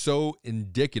think are so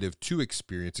indicative to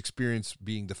experience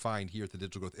being defined here at the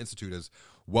Digital Growth Institute as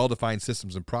well-defined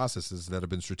systems and processes that have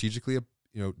been strategically,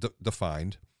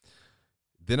 defined,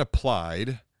 then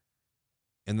applied,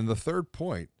 and then the third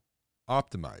point,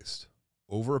 optimized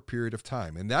over a period of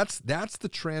time. And that's the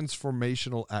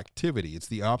transformational activity. It's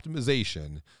the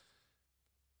optimization,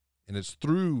 and it's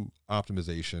through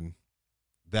optimization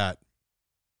that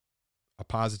a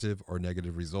positive or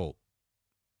negative result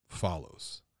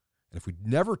follows. And if we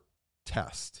never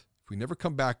test, if we never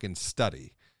come back and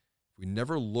study, if we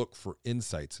never look for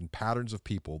insights and patterns of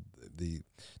people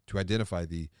to identify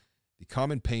the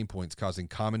common pain points causing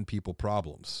common people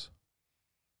problems,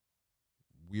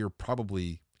 we are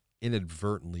probably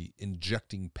inadvertently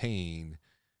injecting pain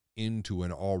into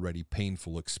an already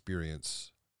painful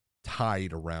experience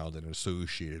tied around and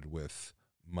associated with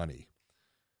money.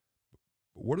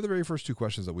 But what are the very first two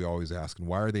questions that we always ask, and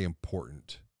why are they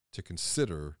important to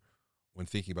consider when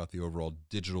thinking about the overall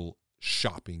digital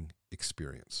shopping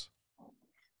experience?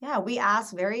 Yeah, we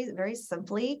ask very, very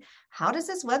simply, how does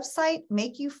this website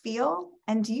make you feel?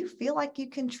 And do you feel like you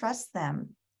can trust them?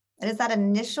 It is that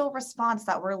initial response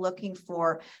that we're looking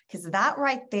for, because that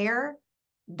right there,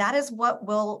 that is what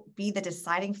will be the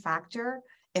deciding factor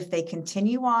if they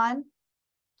continue on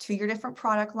to your different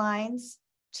product lines,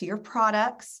 to your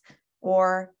products,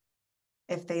 or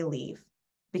if they leave.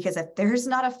 Because if there's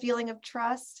not a feeling of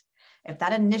trust, if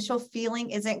that initial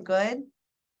feeling isn't good,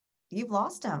 you've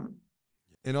lost them.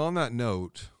 And on that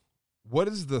note, what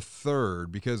is the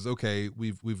third? Because, okay,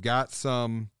 we've got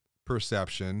some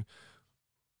perception,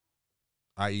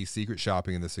 i.e. secret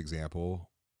shopping in this example.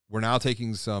 We're now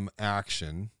taking some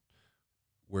action.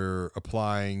 We're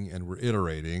applying and we're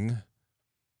iterating.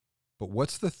 But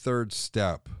what's the third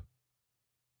step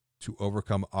to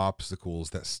overcome obstacles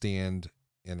that stand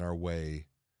in our way,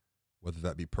 whether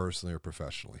that be personally or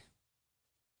professionally?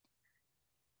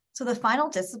 So the final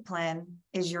discipline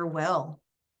is your will.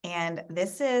 And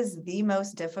this is the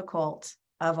most difficult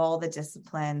of all the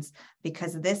disciplines,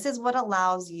 because this is what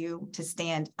allows you to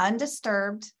stand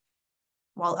undisturbed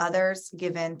while others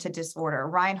give in to disorder.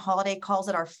 Ryan Holiday calls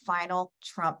it our final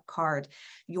trump card.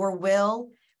 Your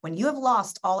will, when you have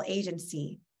lost all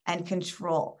agency and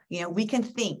control, we can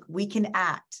think, we can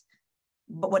act,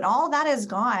 but when all that is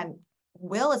gone,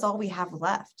 will is all we have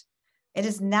left. It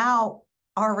is now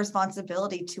our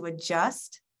responsibility to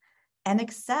adjust and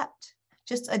accept.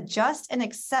 Just adjust and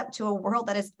accept to a world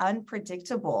that is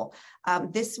unpredictable.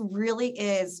 This really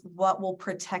is what will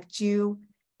protect you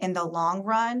in the long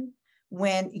run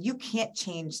when you can't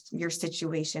change your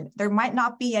situation. There might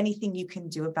not be anything you can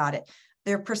do about it.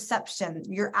 Their perception,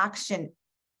 your action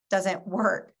doesn't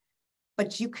work.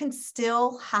 but you can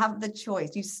still have the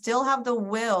choice. You still have the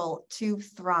will to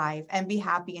thrive and be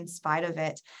happy in spite of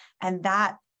it. And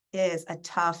that is a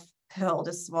tough pill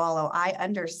to swallow. I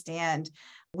understand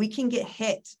we can get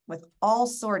hit with all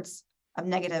sorts of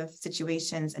negative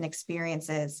situations and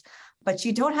experiences, but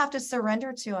you don't have to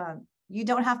surrender to them. You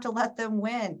don't have to let them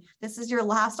win. This is your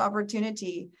last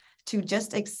opportunity to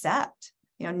just accept.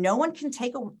 No one can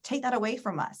take that away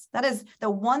from us. That is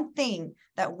the one thing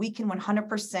that we can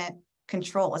 100%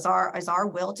 control is our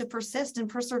will to persist and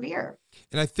persevere.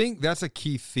 And I think that's a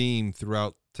key theme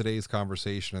throughout today's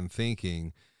conversation and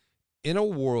thinking. In a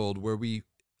world where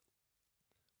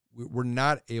we're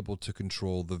not able to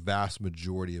control the vast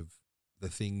majority of the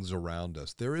things around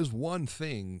us, there is one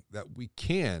thing that we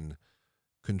can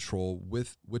control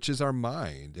which is our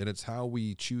mind, and it's how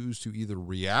we choose to either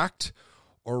react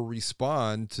or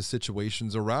respond to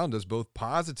situations around us, both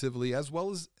positively as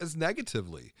well as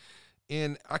negatively.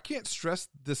 And I can't stress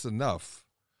this enough.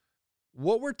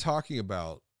 What we're talking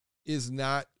about is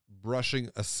not brushing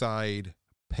aside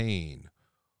pain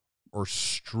or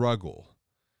struggle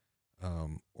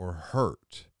or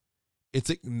hurt. It's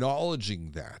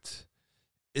acknowledging that.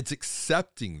 It's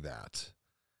accepting that.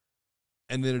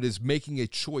 And then it is making a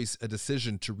choice, a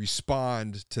decision to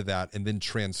respond to that and then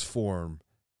transform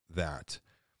that.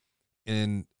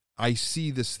 And I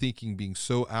see this thinking being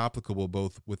so applicable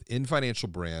both within financial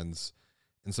brands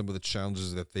and some of the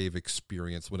challenges that they've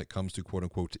experienced when it comes to quote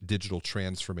unquote digital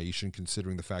transformation,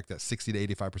 considering the fact that 60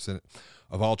 to 85%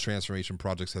 of all transformation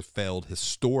projects have failed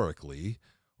historically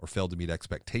or failed to meet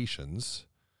expectations.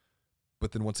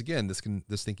 But then once again,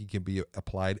 this thinking can be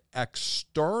applied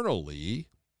externally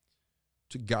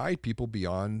to guide people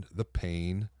beyond the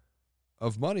pain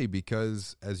of money,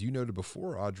 because as you noted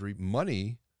before, Audrey,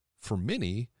 money for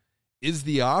many is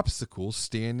the obstacle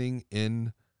standing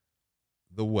in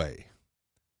the way.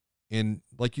 And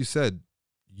like you said,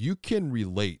 you can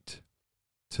relate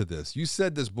to this. You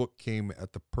said this book came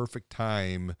at the perfect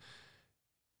time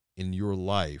in your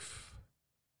life.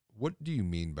 What do you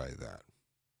mean by that?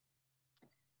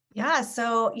 Yeah.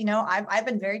 So, I've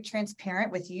been very transparent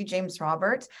with you, James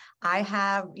Robert.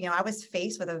 I was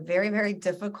faced with a very, very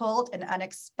difficult and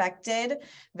unexpected,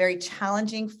 very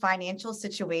challenging financial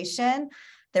situation.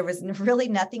 There was really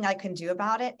nothing I could do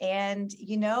about it. And,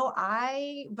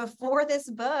 before this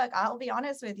book, I'll be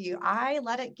honest with you, I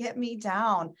let it get me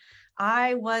down.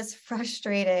 I was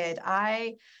frustrated.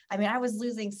 I was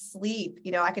losing sleep.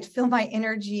 I could feel my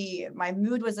energy. My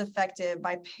mood was affected.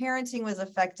 My parenting was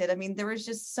affected. There was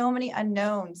just so many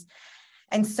unknowns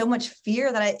and so much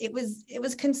fear that it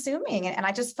was consuming. And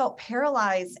I just felt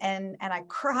paralyzed and I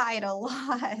cried a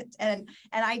lot. And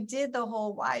I did the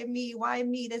whole, why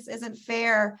me? This isn't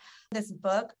fair. This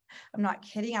book, I'm not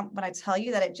kidding when I tell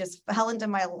you that it just fell into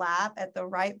my lap at the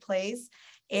right place.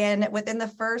 And within the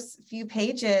first few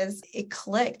pages, it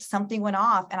clicked, something went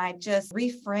off, and I just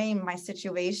reframed my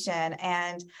situation.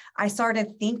 And I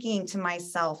started thinking to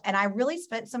myself, and I really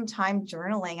spent some time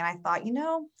journaling. And I thought,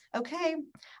 okay,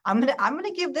 I'm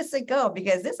gonna give this a go,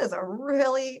 because this is a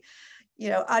really,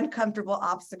 uncomfortable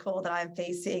obstacle that I'm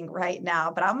facing right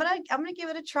now. But I'm gonna give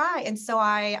it a try. And so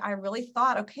I really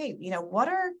thought, okay,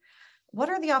 what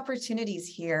are the opportunities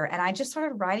here? And I just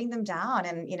started writing them down.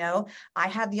 And, I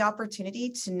had the opportunity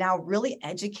to now really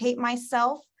educate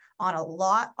myself on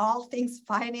all things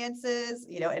finances,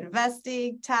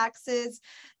 investing, taxes,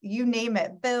 you name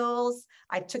it, bills.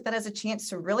 I took that as a chance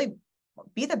to really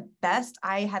be the best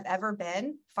I have ever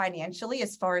been financially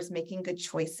as far as making good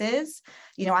choices.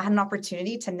 I had an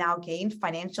opportunity to now gain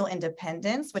financial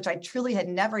independence, which I truly had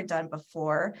never done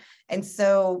before. And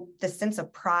so the sense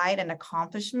of pride and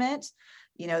accomplishment,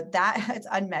 that it's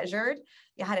unmeasured.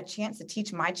 I had a chance to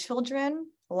teach my children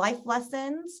life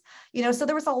lessons, so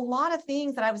there was a lot of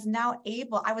things that I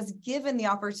was given the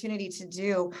opportunity to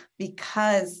do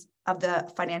because of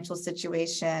the financial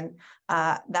situation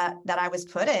that I was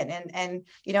put in. And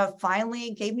it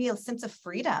finally gave me a sense of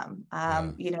freedom.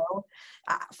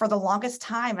 For the longest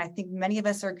time, I think many of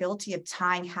us are guilty of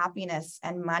tying happiness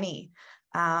and money.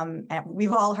 And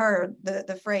we've all heard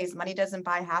the phrase, money doesn't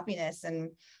buy happiness.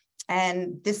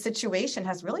 And this situation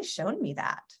has really shown me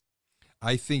that.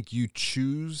 I think you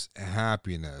choose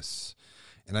happiness.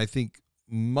 And I think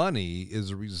money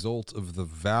is a result of the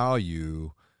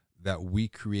value that we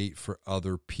create for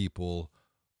other people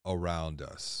around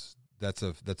us. That's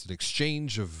an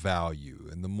exchange of value.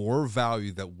 And the more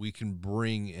value that we can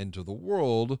bring into the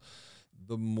world,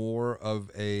 the more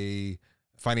of a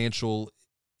financial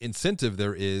incentive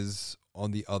there is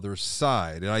on the other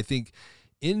side. And I think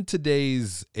in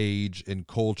today's age and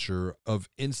culture of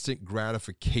instant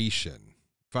gratification,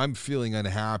 If I'm feeling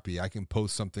unhappy, I can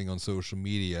post something on social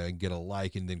media and get a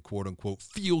like and then quote unquote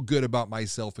feel good about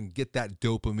myself and get that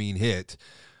dopamine hit,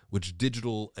 which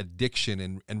digital addiction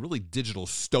and really digital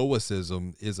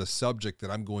stoicism is a subject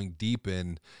that I'm going deep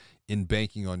in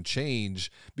Banking on Change,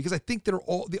 because I think that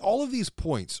all of these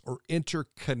points are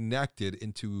interconnected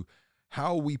into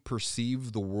how we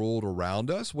perceive the world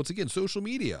around us. Once again, social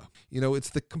media, it's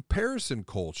the comparison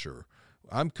culture.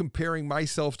 I'm comparing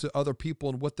myself to other people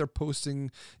and what they're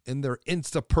posting in their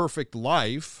Insta perfect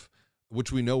life,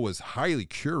 which we know is highly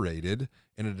curated,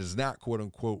 and it is not quote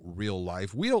unquote real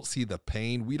life. We don't see the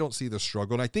pain. We don't see the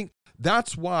struggle. And I think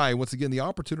that's why, once again, the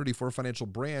opportunity for financial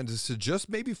brands is to just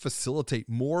maybe facilitate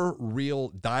more real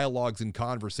dialogues and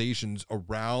conversations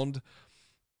around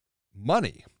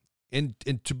money, and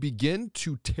to begin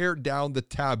to tear down the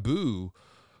taboo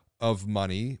of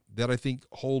money that I think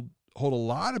hold a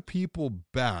lot of people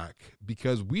back,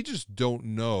 because we just don't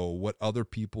know what other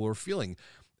people are feeling.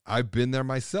 I've been there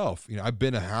myself. I've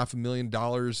been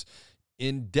 $500,000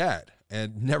 in debt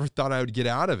and never thought I would get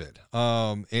out of it.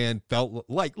 And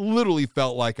literally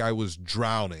felt like I was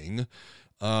drowning.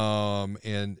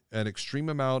 And an extreme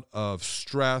amount of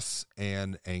stress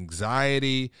and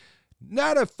anxiety.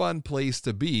 Not a fun place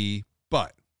to be,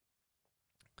 but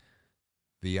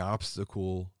the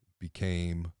obstacle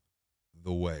became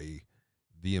the way.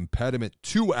 The impediment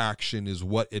to action is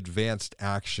what advanced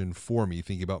action for me.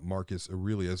 Thinking about Marcus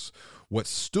Aurelius, what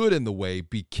stood in the way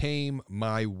became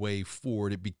my way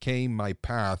forward. It became my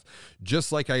path,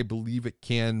 just like I believe it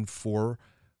can for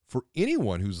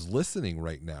anyone who's listening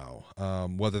right now,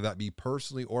 whether that be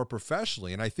personally or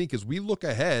professionally. And I think as we look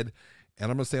ahead,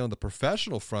 and I'm going to say on the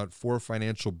professional front for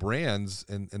financial brands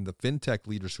and the fintech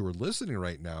leaders who are listening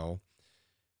right now,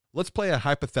 let's play a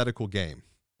hypothetical game.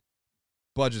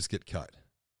 Budgets get cut.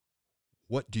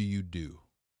 What do you do?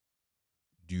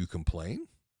 Do you complain?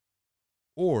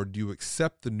 Or do you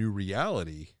accept the new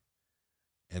reality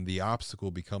and the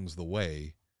obstacle becomes the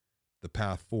way, the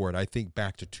path forward? I think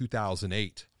back to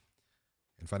 2008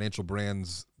 and financial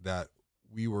brands that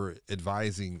we were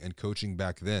advising and coaching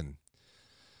back then.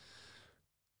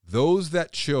 Those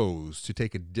that chose to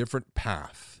take a different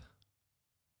path,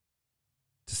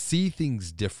 to see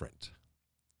things different,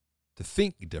 to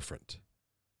think different,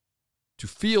 to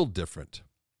feel different,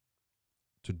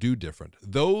 to do different.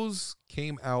 Those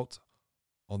came out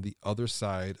on the other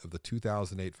side of the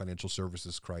 2008 financial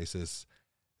services crisis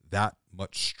that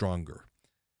much stronger.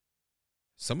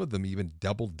 Some of them even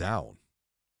doubled down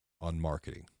on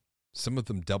marketing. Some of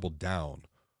them doubled down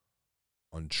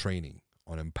on training,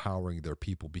 on empowering their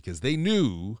people, because they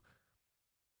knew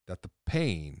that the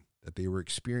pain that they were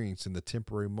experiencing in the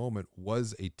temporary moment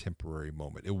was a temporary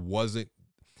moment. It wasn't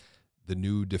the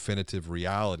new definitive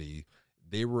reality.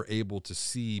 They were able to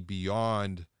see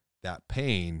beyond that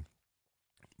pain.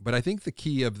 But I think the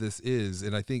key of this is,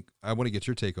 and I think I want to get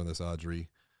your take on this, Audrey,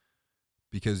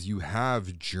 because you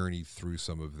have journeyed through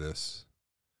some of this.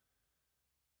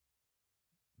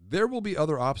 There will be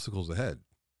other obstacles ahead.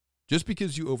 Just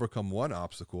because you overcome one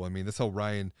obstacle, I mean, that's how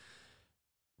Ryan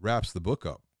wraps the book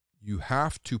up. You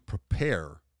have to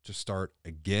prepare to start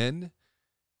again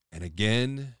and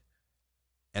again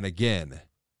and again.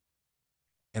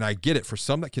 And I get it. For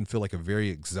some, that can feel like a very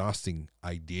exhausting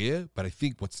idea. But I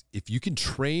think if you can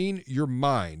train your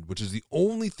mind, which is the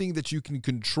only thing that you can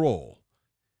control,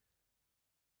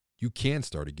 you can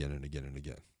start again and again and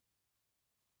again.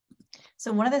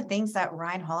 So one of the things that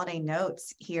Ryan Holiday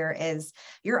notes here is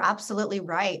you're absolutely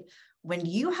right. When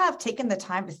you have taken the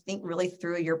time to think really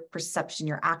through your perception,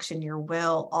 your action, your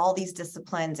will, all these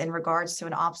disciplines in regards to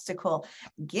an obstacle,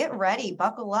 get ready,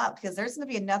 buckle up, because there's going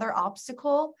to be another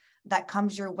obstacle that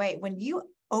comes your way. When you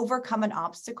overcome an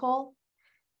obstacle,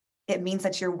 it means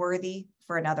that you're worthy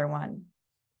for another one.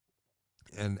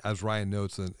 And as Ryan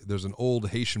notes, there's an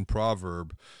old Haitian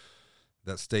proverb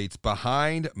that states,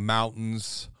 behind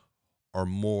mountains are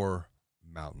more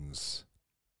mountains.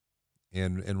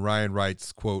 And Ryan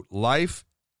writes, quote, life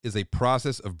is a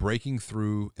process of breaking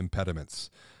through impediments,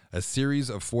 a series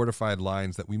of fortified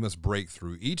lines that we must break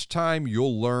through. Each time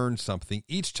you'll learn something.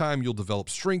 Each time you'll develop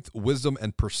strength, wisdom,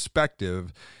 and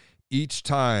perspective. Each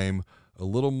time a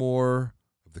little more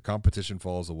of the competition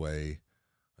falls away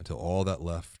until all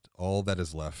that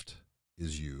is left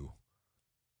is you,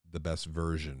 the best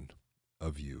version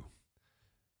of you,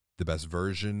 the best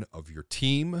version of your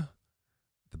team,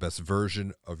 the best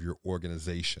version of your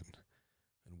organization.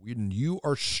 And when you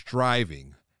are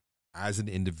striving as an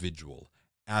individual,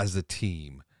 as a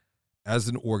team, as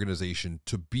an organization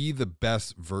to be the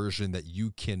best version that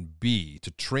you can be,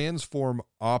 to transform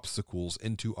obstacles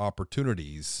into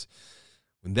opportunities,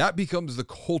 when that becomes the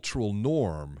cultural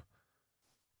norm,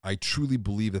 I truly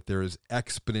believe that there is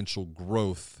exponential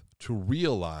growth to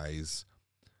realize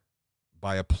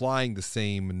by applying the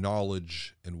same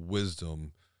knowledge and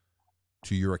wisdom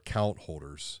to your account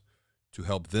holders to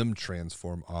help them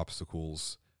transform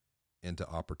obstacles into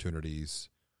opportunities,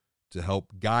 to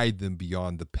help guide them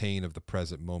beyond the pain of the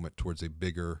present moment towards a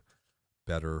bigger,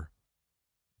 better,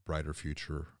 brighter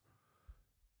future.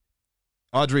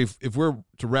 Audrey, if we're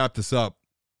to wrap this up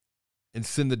and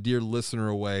send the dear listener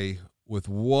away with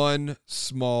one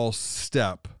small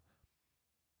step,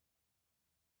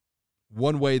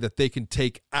 one way that they can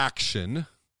take action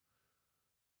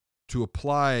to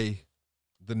apply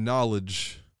the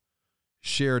knowledge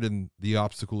shared in The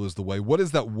Obstacle is the Way, what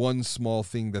is that one small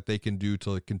thing that they can do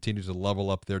to continue to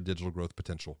level up their digital growth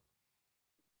potential?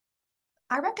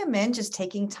 I recommend just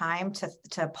taking time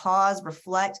to pause,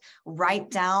 reflect, write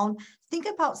down, think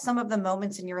about some of the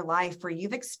moments in your life where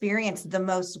you've experienced the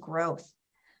most growth.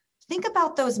 Think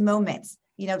about those moments,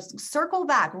 circle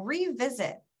back,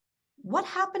 revisit. What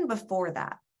happened before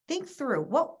that? Think through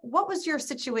what was your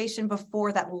situation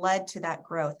before that led to that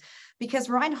growth? Because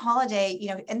Ryan Holiday,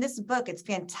 in this book, it's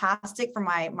fantastic for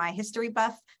my history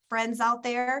buff friends out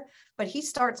there, but he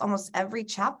starts almost every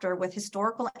chapter with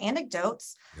historical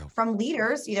anecdotes from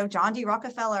leaders, John D.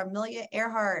 Rockefeller, Amelia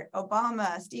Earhart,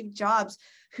 Obama, Steve Jobs,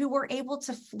 who were able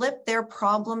to flip their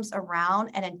problems around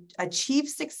and achieve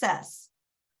success.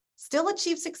 Still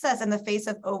achieve success in the face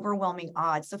of overwhelming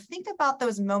odds. So think about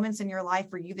those moments in your life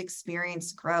where you've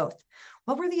experienced growth.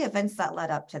 What were the events that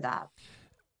led up to that?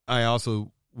 I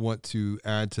also want to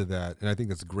add to that, and I think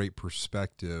that's a great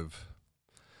perspective.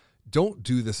 Don't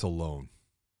do this alone.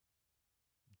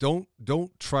 Don't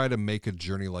try to make a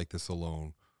journey like this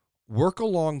alone. Work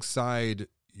alongside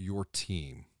your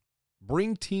team.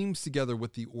 Bring teams together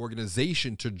with the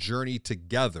organization to journey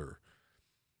together,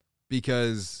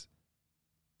 because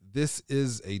this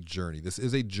is a journey. This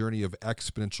is a journey of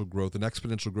exponential growth, and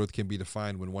exponential growth can be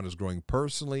defined when one is growing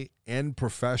personally and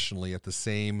professionally at the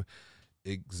same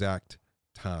exact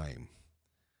time.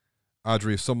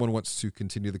 Audrey, if someone wants to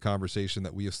continue the conversation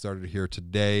that we have started here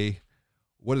today,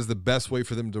 what is the best way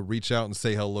for them to reach out and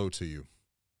say hello to you?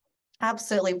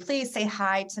 Absolutely. Please say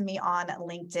hi to me on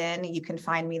LinkedIn. You can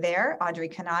find me there, Audrey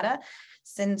Kanata.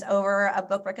 Send over a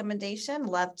book recommendation.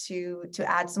 Love to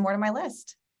add some more to my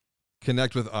list.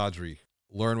 Connect with Audrey,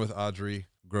 learn with Audrey,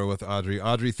 grow with Audrey.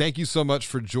 Audrey, thank you so much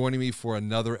for joining me for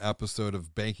another episode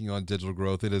of Banking on Digital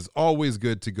Growth. It is always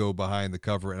good to go behind the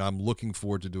cover, and I'm looking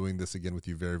forward to doing this again with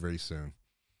you very, very soon.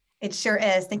 It sure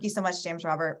is. Thank you so much, James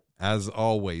Robert. As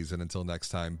always, and until next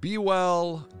time, be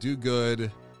well, do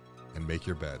good, and make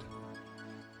your bed.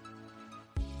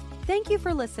 Thank you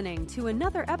for listening to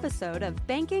another episode of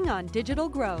Banking on Digital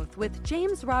Growth with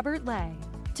James Robert Lay.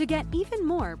 To get even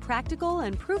more practical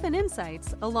and proven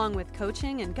insights, along with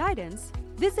coaching and guidance,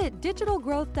 visit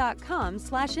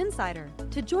digitalgrowth.com/insider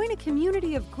to join a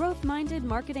community of growth-minded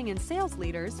marketing and sales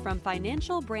leaders from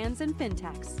financial brands and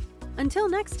fintechs. Until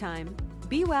next time,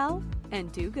 be well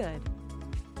and do good.